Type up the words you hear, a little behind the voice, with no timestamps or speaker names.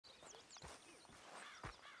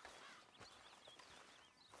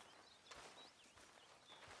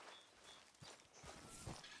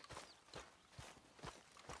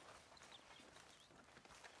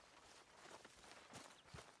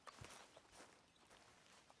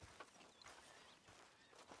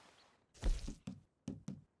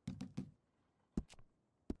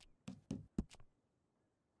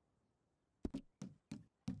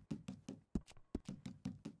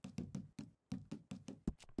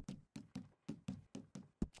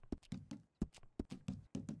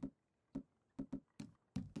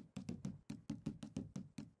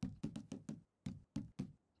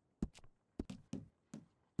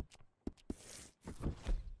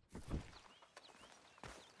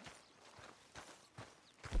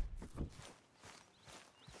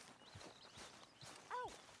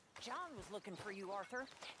Oh, John was looking for you, Arthur.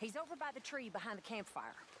 He's over by the tree behind the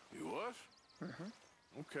campfire. You was? Mm-hmm.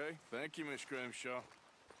 Okay, thank you, Miss Grimshaw.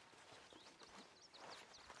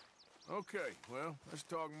 Okay, well, let's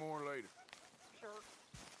talk more later. Sure.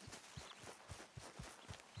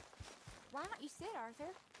 Why don't you sit,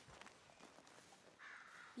 Arthur?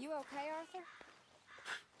 You okay, Arthur?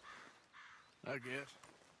 I guess.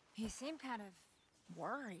 You seem kind of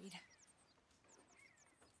worried.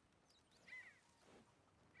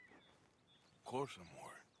 Of course I'm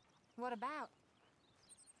worried. What about?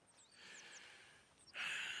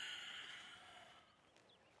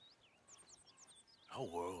 The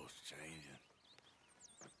whole world's changing.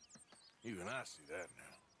 Even I see that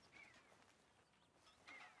now.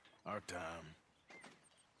 Our time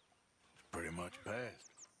is pretty much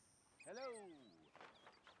past. Hello.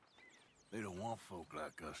 They don't want folk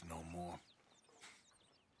like us no more.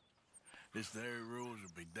 This very rules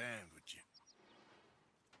will be damned with you.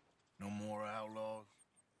 No more outlaws.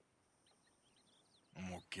 No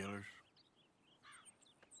more killers.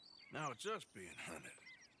 Now it's us being hunted.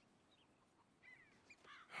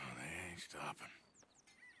 Oh, they ain't stopping.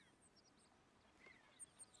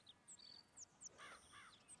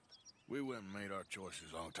 We went and made our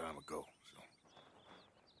choices a long time ago, so...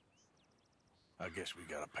 I guess we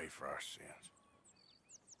gotta pay for our sins.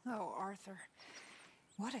 Oh, Arthur.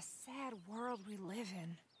 What a sad world we live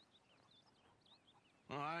in.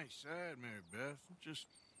 Well, I ain't sad, Mary Beth. I'm just...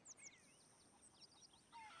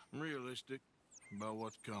 realistic about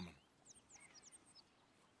what's coming.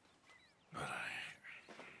 But I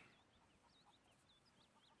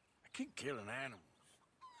keep killing animals.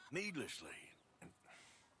 Needlessly. And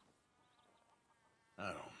I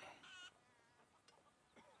don't know.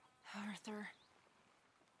 Arthur.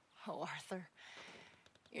 Oh, Arthur.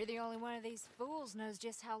 You're the only one of these fools knows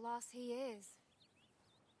just how lost he is.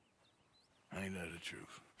 Ain't that the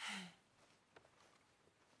truth?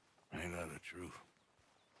 Ain't that the truth?